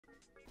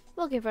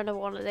We'll give her another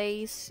one of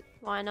these.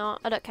 Why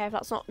not? I don't care if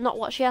that's not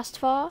what she asked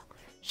for.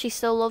 She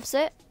still loves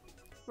it.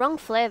 Wrong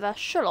flavour.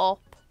 Shut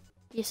up.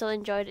 You still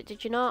enjoyed it,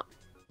 did you not?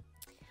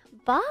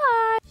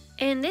 Bye!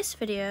 In this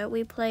video,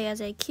 we play as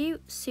a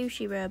cute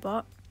sushi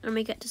robot and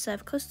we get to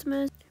serve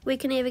customers. We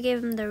can either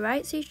give them the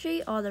right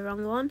sushi or the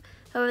wrong one.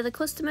 However, the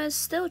customers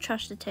still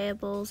trash the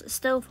tables,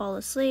 still fall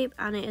asleep,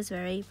 and it is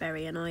very,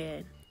 very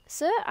annoying.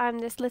 So, I'm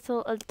this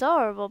little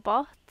adorable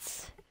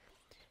bot.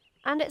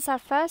 And it's our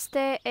first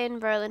day in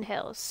Rolling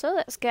Hills, so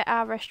let's get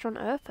our restaurant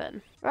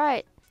open.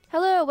 Right,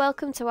 hello,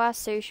 welcome to our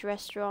sushi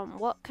restaurant.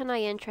 What can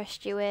I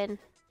interest you in?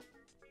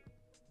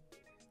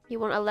 You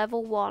want a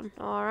level 1,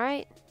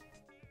 alright?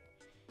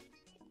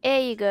 Here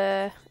you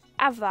go,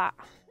 have that.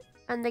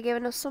 And they're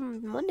giving us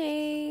some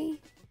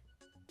money.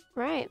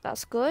 Right,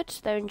 that's good,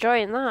 they're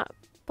enjoying that.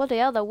 Bloody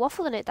hell, they're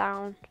waffling it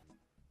down.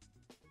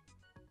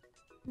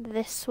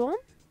 This one.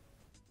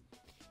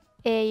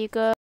 Here you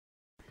go.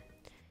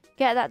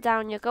 Get that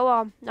down, you go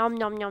on. Nom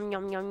nom nom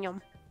nom nom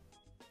nom.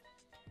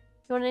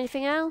 You want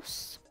anything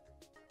else?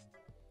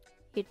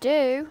 You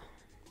do?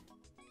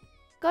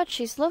 God,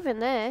 she's loving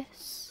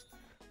this.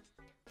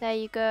 There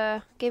you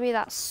go. Give me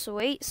that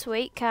sweet,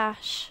 sweet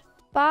cash.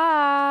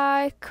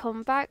 Bye.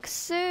 Come back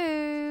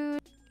soon.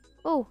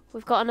 Oh,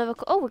 we've got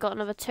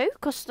another 2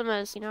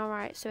 customers. You know,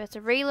 right, so we have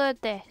to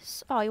reload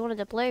this. Oh, you wanted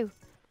a blue.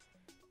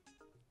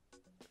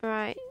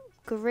 Right,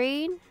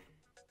 green.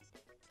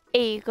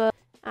 Here you go.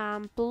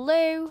 And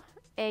blue.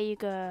 Here you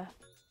go.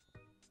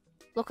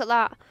 Look at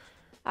that.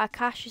 Our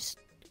cash is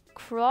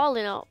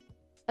crawling up.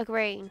 A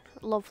green.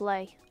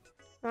 Lovely.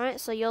 Right,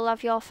 so you'll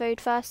have your food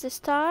first this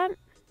time.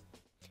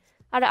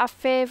 I don't have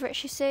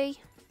favourites, you see.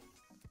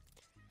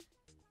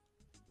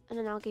 And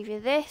then I'll give you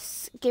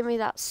this. Give me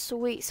that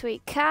sweet,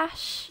 sweet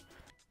cash.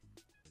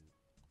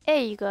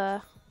 Here you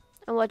go.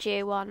 And what do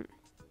you want?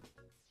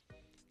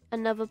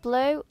 Another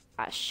blue?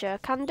 I sure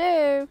can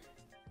do.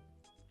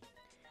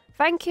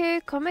 Thank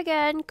you. Come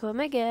again. Come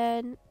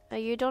again. Are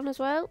you done as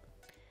well?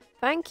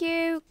 Thank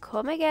you.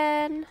 Come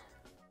again.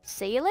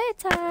 See you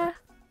later.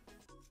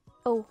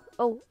 Oh,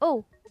 oh,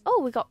 oh.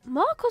 Oh, we got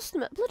more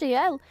customers. Bloody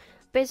hell.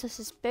 Business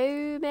is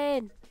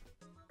booming.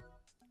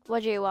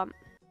 What do you want?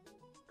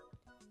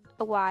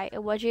 A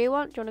white. What do you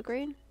want? Do you want a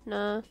green?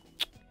 No.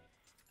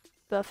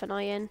 Both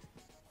annoying.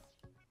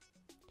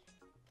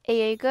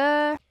 Here you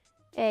go.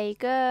 Here you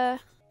go.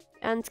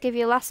 And to give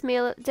you last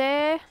meal at the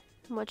day.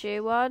 What do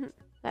you want?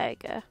 There you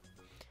go.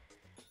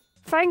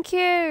 Thank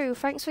you.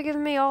 Thanks for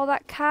giving me all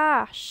that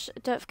cash.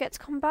 Don't forget to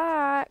come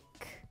back.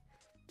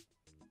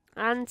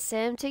 And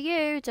same to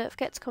you. Don't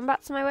forget to come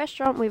back to my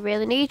restaurant. We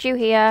really need you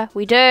here.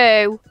 We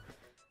do.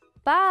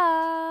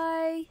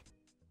 Bye.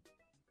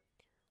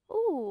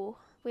 Ooh,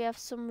 we have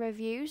some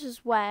reviews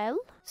as well.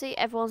 See,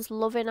 everyone's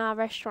loving our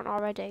restaurant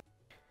already.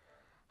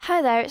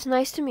 Hi there, it's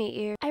nice to meet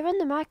you. I run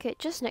the market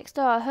just next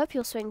door. I hope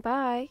you'll swing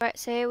by. Right,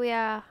 so here we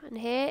are. And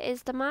here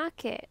is the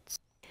market.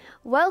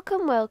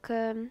 Welcome,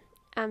 welcome.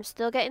 I'm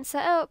still getting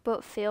set up,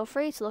 but feel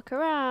free to look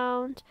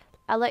around.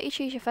 I'll let you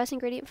choose your first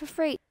ingredient for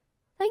free.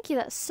 Thank you,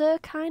 that's so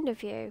kind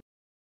of you.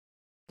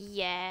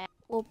 Yeah,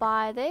 we'll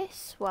buy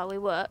this while we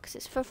work, because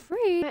it's for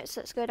free. Right,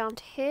 so let's go down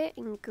to here,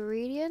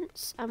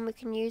 ingredients, and we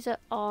can use it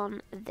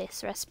on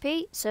this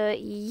recipe. So,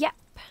 yep.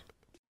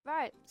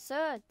 Right,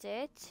 so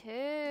day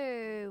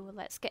 2.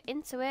 Let's get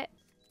into it.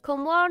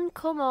 Come one,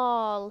 come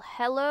all.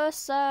 Hello,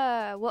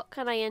 sir. What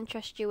can I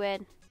interest you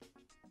in?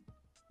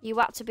 You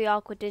had to be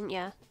awkward, didn't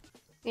you?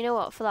 You know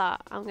what, for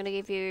that, I might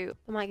give you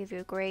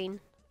a green.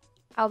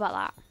 How about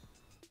that?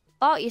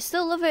 Oh, you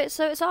still love it,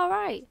 so it's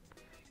alright.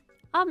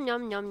 Nom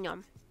nom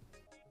nom.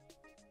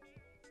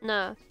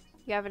 No,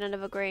 you're having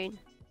another green.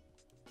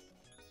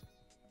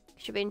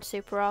 You're being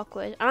super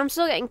awkward. And I'm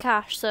still getting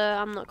cash, so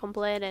I'm not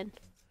complaining.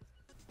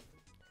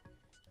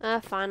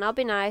 Fine, I'll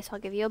be nice. I'll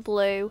give you a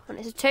blue. And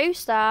it's a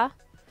 2-star.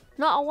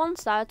 Not a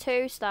 1-star, a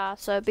 2-star.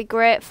 So be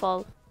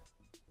grateful.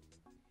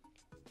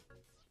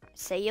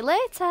 See you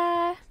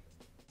later.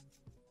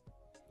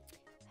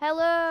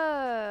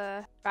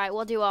 Hello. Right,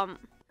 what do you want?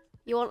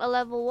 You want a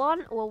level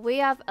 1? Well, we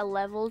have a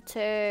level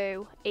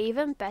 2.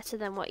 Even better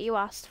than what you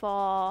asked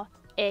for.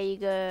 Here you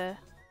go.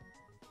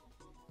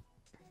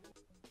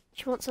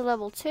 She wants a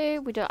level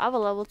 2. We don't have a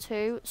level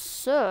 2.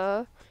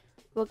 So,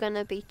 we're going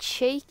to be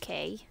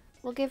cheeky.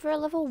 We'll give her a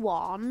level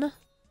 1.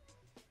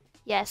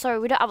 Yeah, sorry,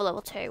 we don't have a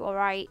level 2,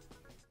 alright?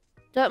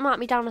 Don't mark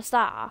me down a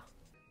star.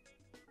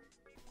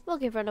 We'll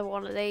give her another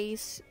one of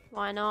these.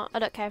 Why not? I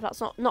don't care if that's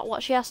not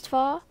what she asked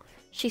for.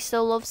 She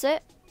still loves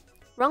it.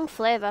 Wrong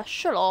flavour.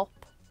 Shut up.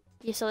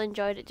 You still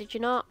enjoyed it, did you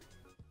not?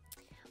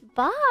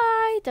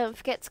 Bye. Don't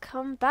forget to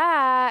come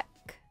back.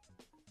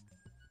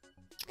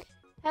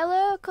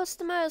 Hello,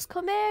 customers.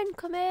 Come in,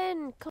 come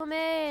in, come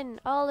in.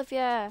 All of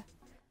you.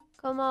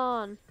 Come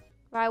on.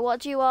 Right,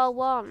 what do you all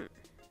want?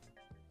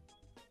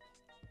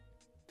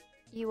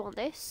 You want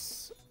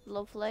this?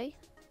 Lovely.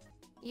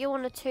 You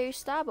want a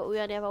 2-star, but we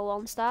only have a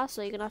 1-star,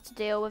 so you're going to have to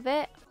deal with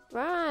it.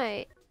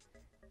 Right.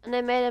 And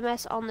they made a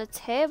mess on the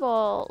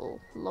table.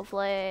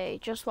 Lovely.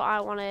 Just what I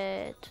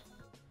wanted.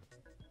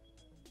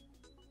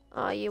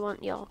 Oh, you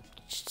want your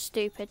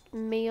stupid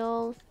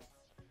meal?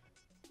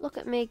 Look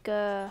at me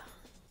go.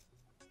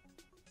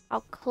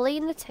 I'll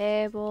clean the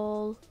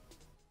table.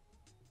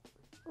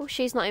 Oh,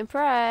 she's not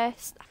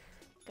impressed.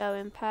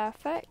 Going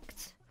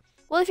perfect.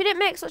 Well, if you didn't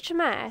make such a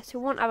mess, we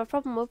wouldn't have a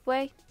problem, would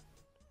we?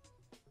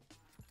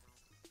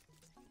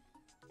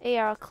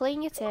 Here, I'll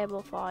clean your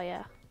table for you.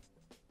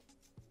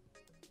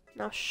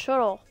 Now shut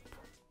up.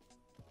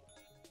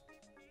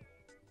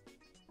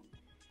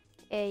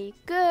 Here you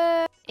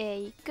go. Here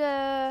you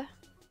go.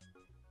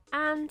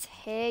 And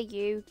here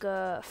you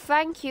go.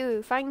 Thank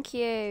you, thank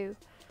you.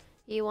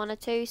 You want a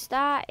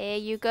 2-star? Here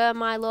you go,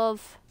 my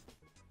love.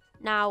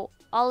 Now,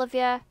 all of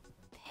you,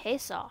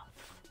 piss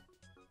off.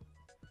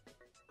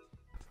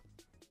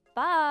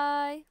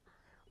 Bye.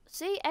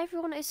 See,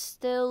 everyone is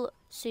still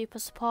super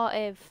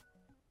supportive.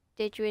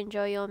 Did you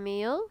enjoy your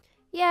meal?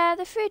 Yeah,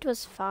 the food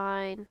was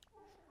fine.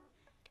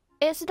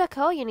 It's the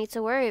decor you need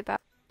to worry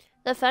about.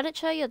 The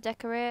furniture you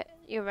decorate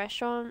your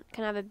restaurant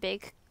can have a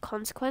big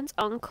consequence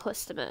on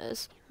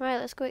customers. Right,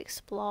 let's go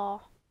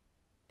explore.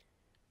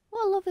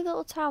 What a lovely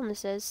little town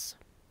this is.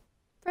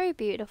 Very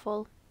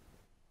beautiful.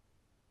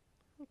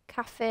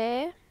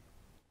 Cafe.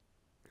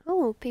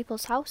 Oh,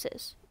 people's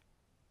houses.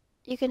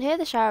 You can hear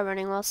the shower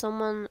running while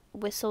someone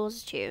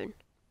whistles a tune.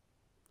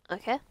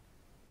 Okay.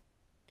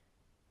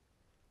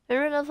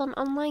 Middle of an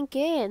online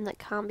game that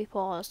can't be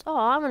paused. Oh,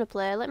 I'm gonna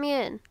play. Let me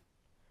in.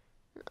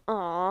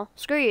 Aw,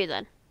 screw you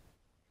then.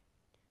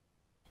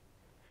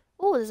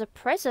 Oh, there's a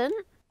present.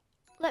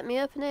 Let me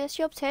open this.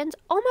 You obtained.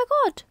 Oh my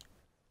god!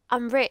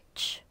 I'm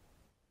rich.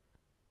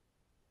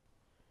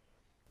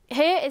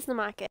 Here is the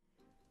market.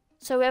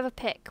 So we have a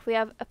pick. We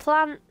have a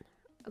plant,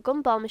 a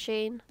gumball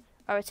machine,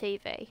 or a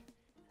TV.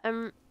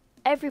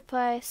 Every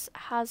place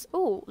has...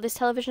 Oh, this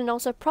television is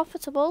also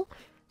profitable.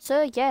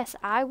 So yes,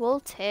 I will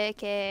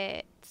take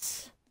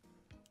it.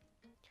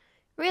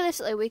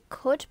 Realistically, we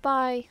could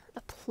buy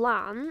a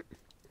plant.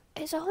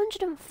 It's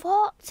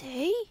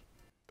 140?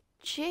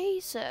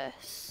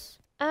 Jesus.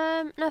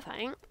 No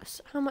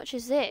thanks. How much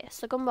is this?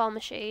 The gumball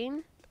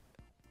machine?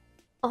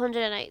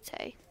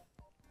 180.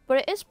 But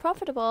it is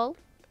profitable.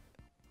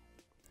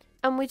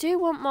 And we do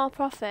want more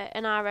profit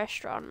in our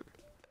restaurant.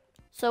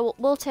 So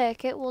we'll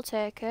take it, we'll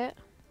take it.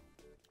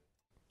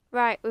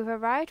 Right, we've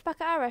arrived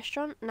back at our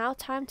restaurant. Now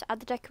time to add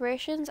the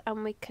decorations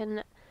and we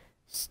can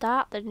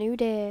start the new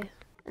day.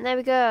 And there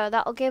we go,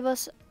 that'll give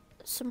us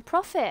some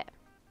profit.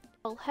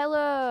 Well,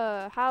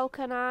 hello, how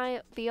can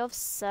I be of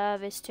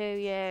service to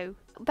you?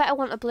 Better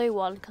want a blue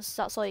one because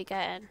that's all you're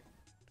getting.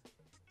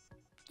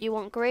 You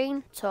want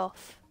green?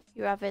 Tough.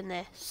 You're having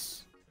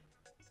this.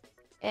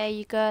 Here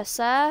you go,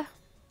 sir.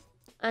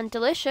 And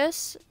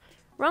delicious.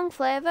 Wrong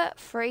flavour,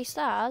 3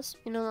 stars.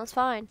 You know, that's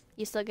fine.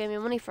 You still give me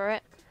money for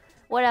it.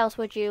 What else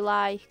would you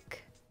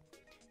like?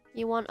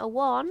 You want a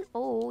 1?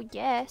 Oh,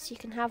 yes, you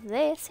can have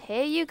this.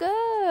 Here you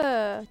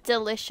go.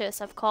 Delicious,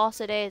 of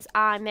course it is.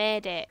 I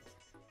made it.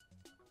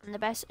 I'm the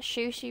best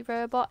sushi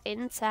robot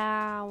in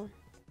town.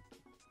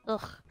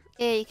 Ugh.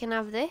 Here, you can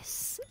have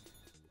this.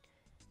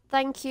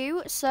 Thank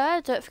you,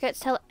 sir. Don't forget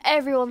to tell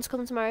everyone to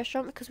come to my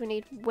restaurant because we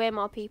need way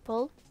more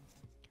people.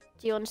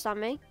 Do you understand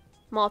me?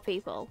 More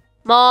people.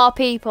 More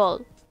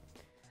people.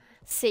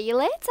 See you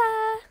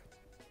later.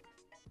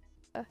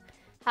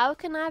 How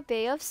can I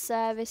be of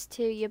service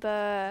to you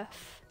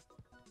both?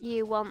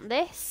 You want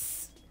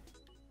this?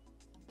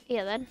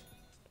 Here then.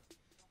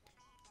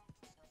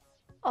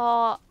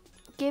 Or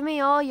give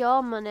me all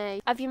your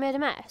money. Have you made a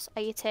mess?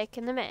 Are you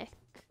taking the mick?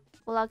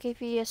 Well, I'll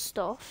give you your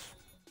stuff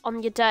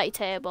on your dirty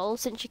table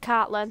since you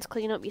can't learn to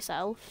clean up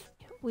yourself.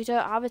 We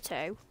don't have a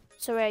 2,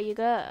 so here you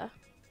go.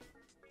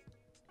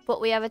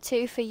 But we have a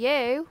 2 for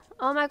you.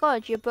 Oh my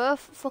god, you're both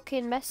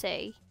fucking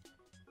messy.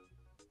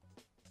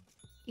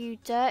 You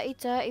dirty,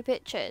 dirty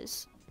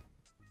bitches.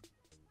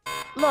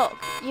 Look,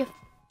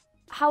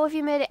 how have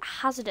you made it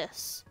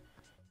hazardous?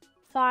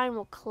 Fine,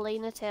 we'll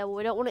clean the table.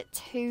 We don't want it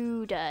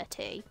too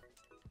dirty.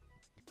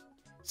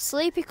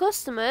 Sleepy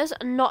customers?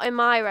 Not in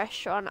my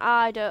restaurant.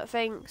 I don't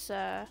think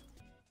so.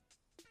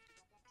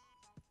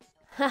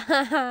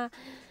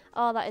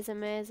 Oh, that is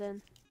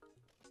amazing.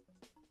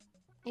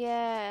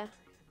 Yeah.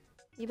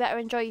 You better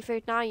enjoy your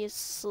food now, you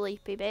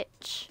sleepy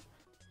bitch.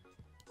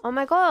 Oh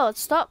my god,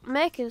 stop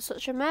making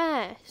such a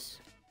mess.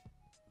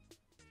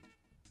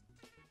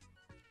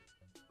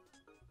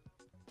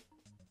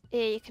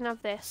 Here, you can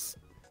have this.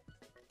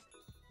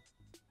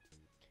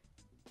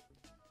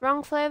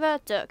 Wrong flavour?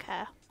 Don't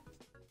care.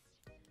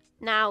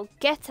 Now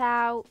get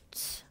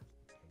out.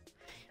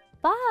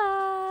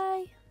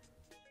 Bye.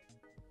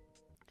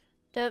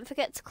 Don't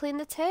forget to clean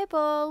the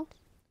table.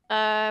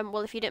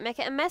 Well, if you didn't make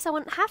it a mess, I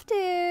wouldn't have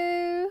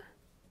to.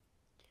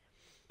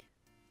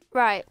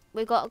 Right,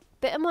 we got a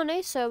bit of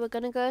money, so we're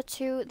going to go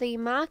to the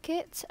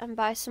market and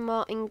buy some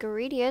more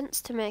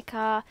ingredients to make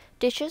our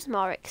dishes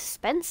more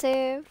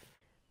expensive.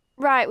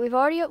 Right, we've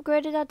already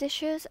upgraded our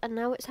dishes, and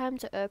now it's time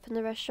to open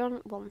the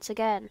restaurant once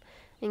again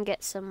and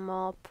get some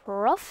more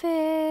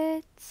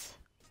profit.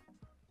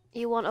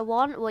 You want a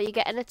 1? Well, you're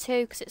getting a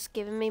 2 because it's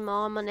giving me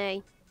more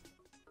money.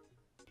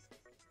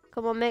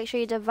 Come on, make sure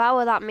you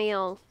devour that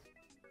meal.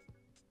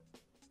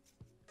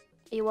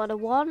 You want a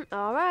 1?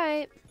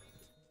 Alright.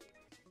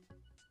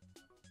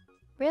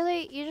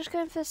 Really? You're just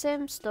going for the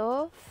same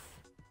stuff?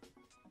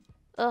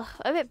 Ugh,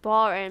 a bit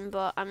boring,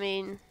 but I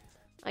mean,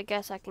 I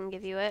guess I can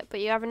give you it. But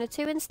you're having a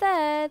 2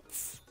 instead.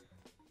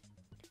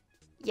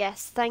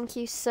 Yes, thank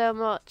you so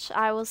much.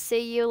 I will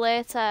see you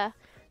later.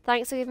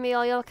 Thanks for giving me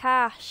all your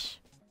cash.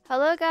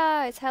 Hello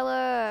guys,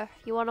 hello.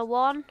 You want a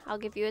 1? I'll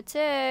give you a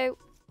 2.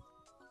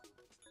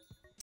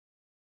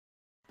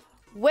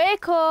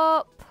 Wake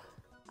up!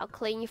 I'll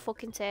clean your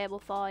fucking table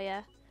for you.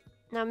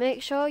 Now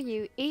make sure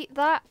you eat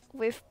that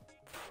with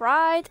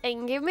pride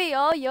and give me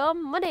all your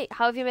money.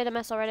 How have you made a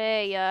mess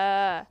already?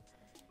 Yeah.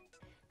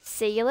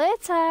 See you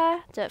later.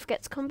 Don't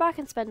forget to come back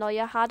and spend all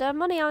your hard-earned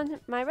money on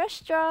my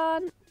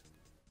restaurant.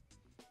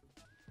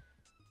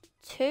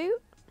 2.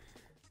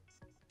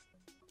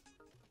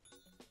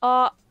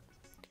 Oh.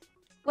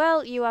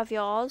 Well, you have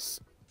yours.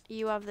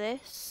 You have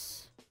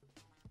this.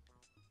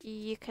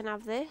 You can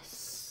have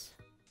this.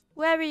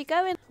 Where are you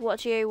going?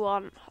 What do you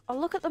want? Oh,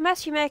 look at the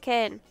mess you're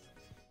making.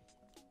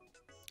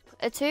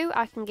 A 2,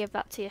 I can give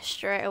that to you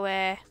straight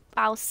away.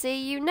 I'll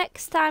see you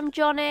next time,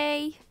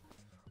 Johnny.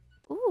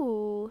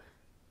 Ooh.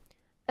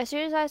 As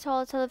soon as I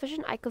saw the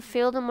television, I could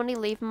feel the money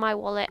leaving my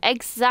wallet.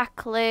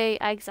 Exactly,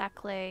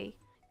 exactly.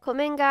 Come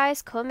in,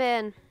 guys, come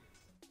in.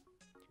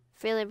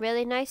 Feeling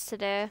really nice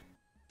today.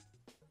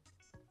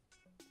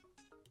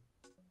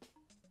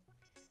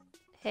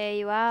 Here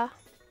you are.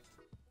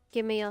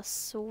 Give me your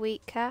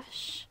sweet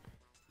cash.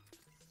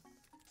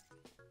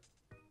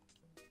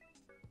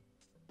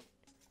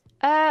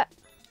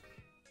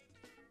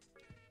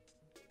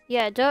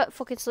 Yeah, don't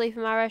fucking sleep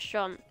in my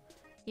restaurant.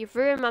 You've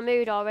ruined my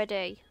mood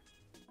already.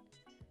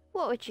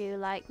 What would you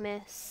like,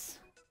 miss?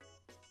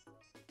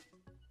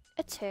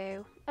 A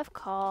 2, of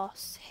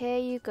course. Here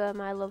you go,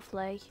 my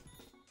lovely.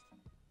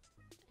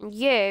 And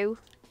you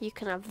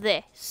can have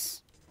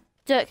this.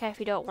 Don't care if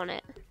you don't want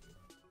it.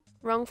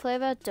 Wrong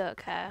flavour? Don't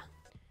care.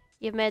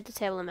 You've made the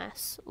table a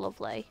mess.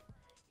 Lovely.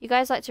 You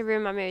guys like to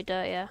ruin my mood,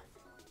 don't you?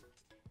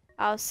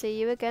 I'll see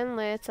you again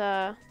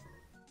later.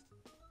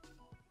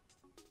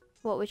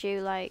 What would you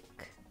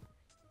like?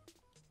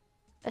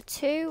 A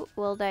 2?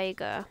 Well, there you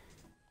go.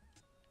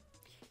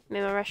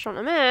 Made my restaurant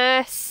a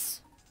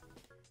mess.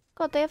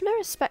 God, they have no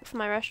respect for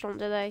my restaurant,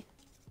 do they?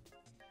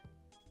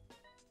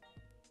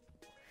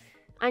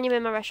 And you made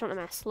my restaurant a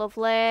mess.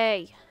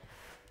 Lovely.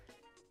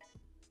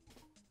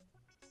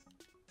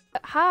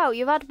 How?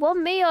 You've had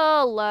 1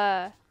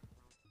 meal!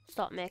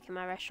 Stop making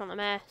my restaurant a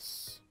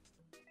mess.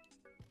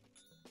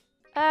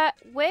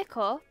 Wake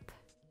up?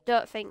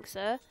 Don't think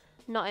so.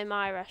 Not in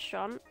my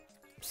restaurant.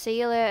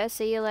 See you later,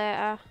 see you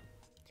later.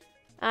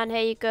 And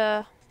here you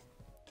go.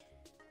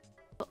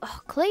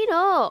 Oh, clean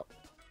up!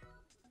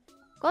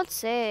 God's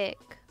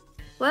sake.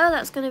 Well,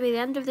 that's going to be the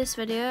end of this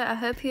video. I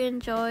hope you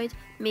enjoyed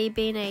me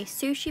being a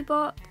sushi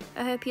bot.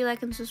 I hope you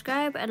like and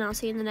subscribe, and I'll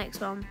see you in the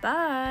next one.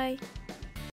 Bye!